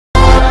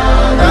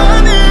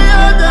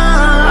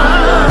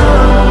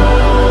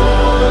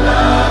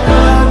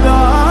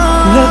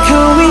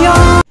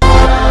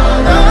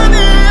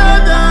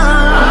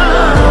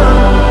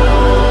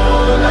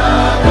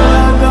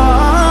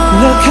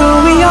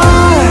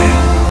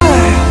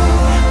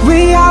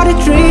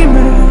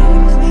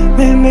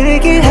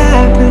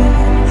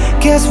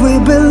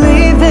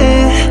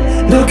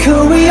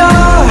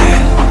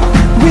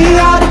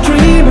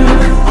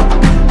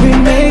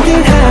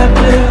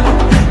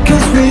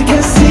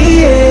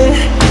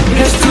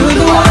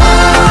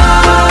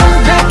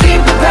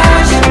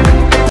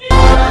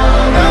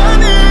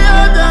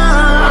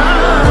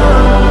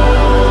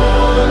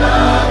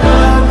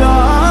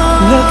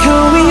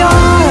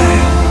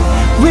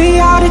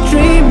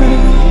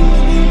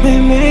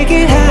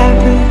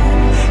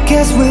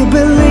Guess we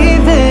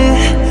believe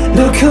it.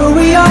 Look who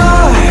we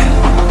are.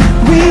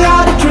 We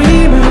are the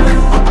dreamers.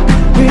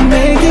 We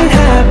make it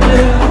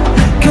happen.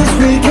 Cause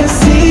we can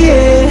see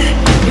it.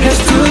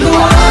 Here's to the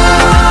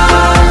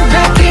one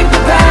that keep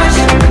the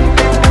passion.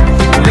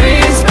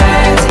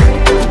 Respect.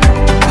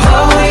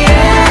 Oh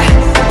yeah.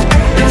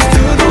 Here's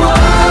to the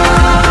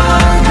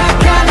one that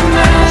can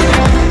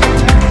imagine.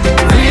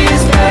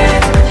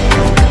 Respect.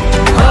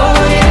 Oh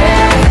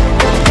yeah.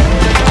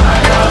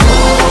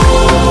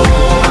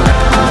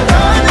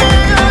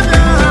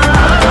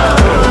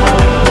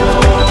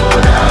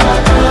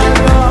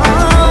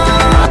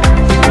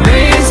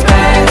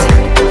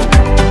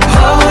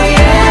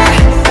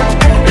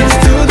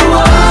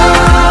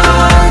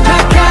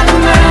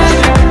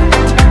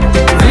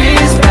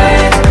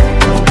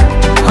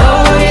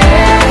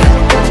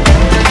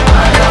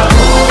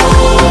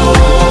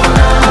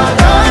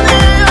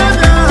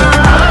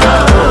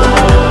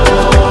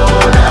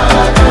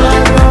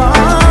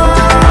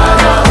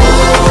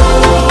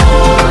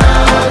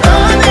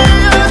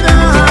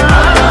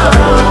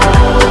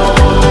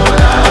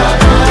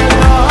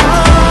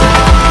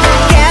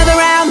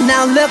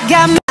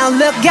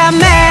 Look at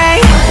me.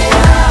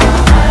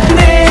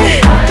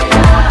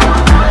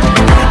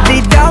 The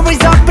door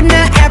is open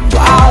to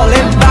all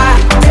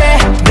invited.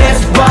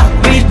 That's what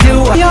we do.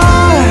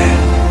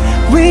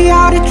 We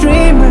are the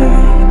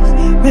dreamers.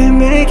 We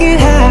make it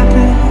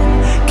happen.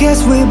 Guess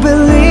we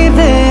believe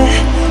it.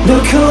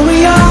 Look who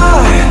we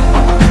are.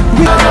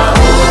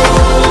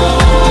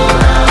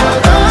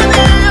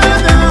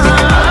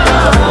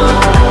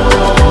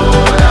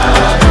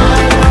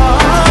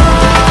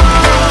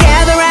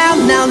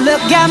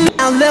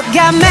 Look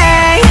at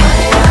me.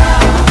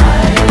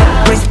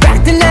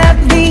 Respect and love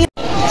me.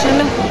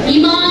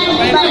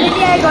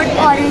 Finally I got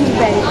orange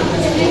belt.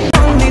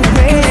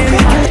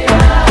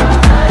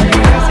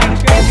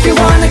 If you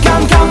wanna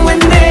come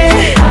with me.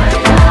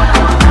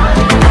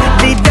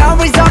 The door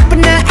is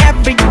open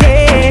every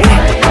day.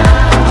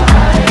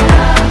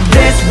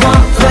 This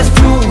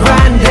 1+2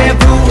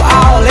 rendezvous,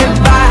 all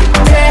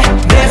invited.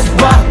 This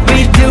what we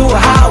do,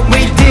 how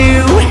we do.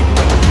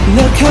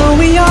 Look who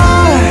we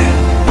are.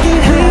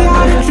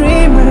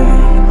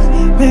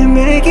 We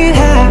make it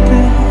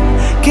happen.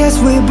 Guess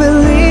we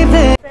believe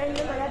it. Friend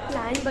हमारा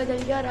plan बदल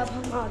गया और अब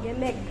हम आ गए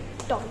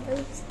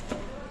McDonald's.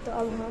 तो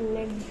अब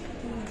हमने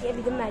ये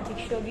भी तो मैजिक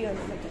शो भी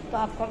होने लगा तो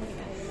आपको हम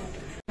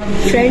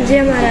दिखाएंगे। फ्रेंड्स ये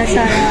हमारा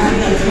सारा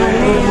खाना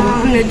है।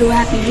 हमने 2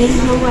 हैप्पी मील्स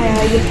मंगवाया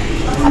है। ये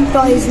अब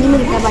टॉयज नहीं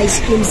मिलता, अब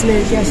आइसक्रीम्स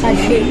मिलती है, सारे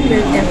शेक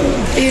मिलते हैं।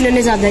 तो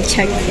इन्होंने ज़्यादा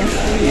अच्छा किया।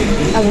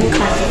 अब हम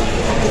खाते हैं।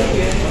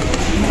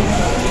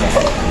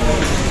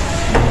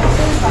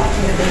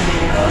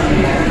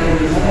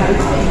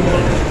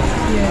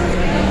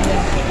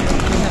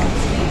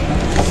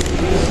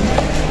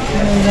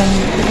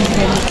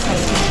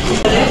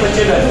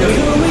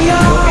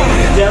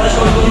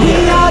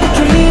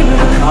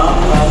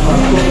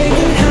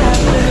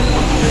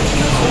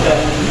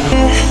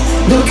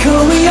 Look who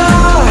we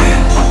are.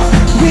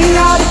 We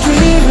are the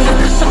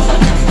dreamers.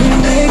 We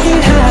make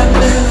it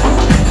happen.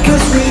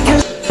 Cause we can.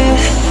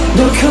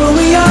 Look who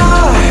we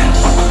are.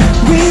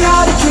 We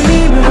are the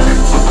dreamers.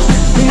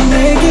 We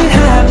make it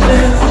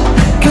happen.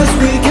 Cause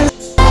we can.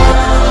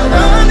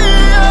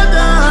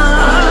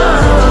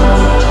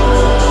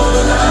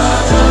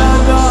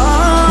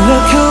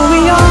 Look who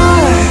we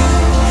are.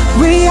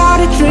 We are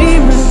the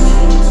dreamers.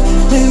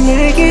 We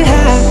make it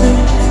happen.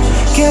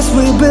 Guess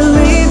we believe.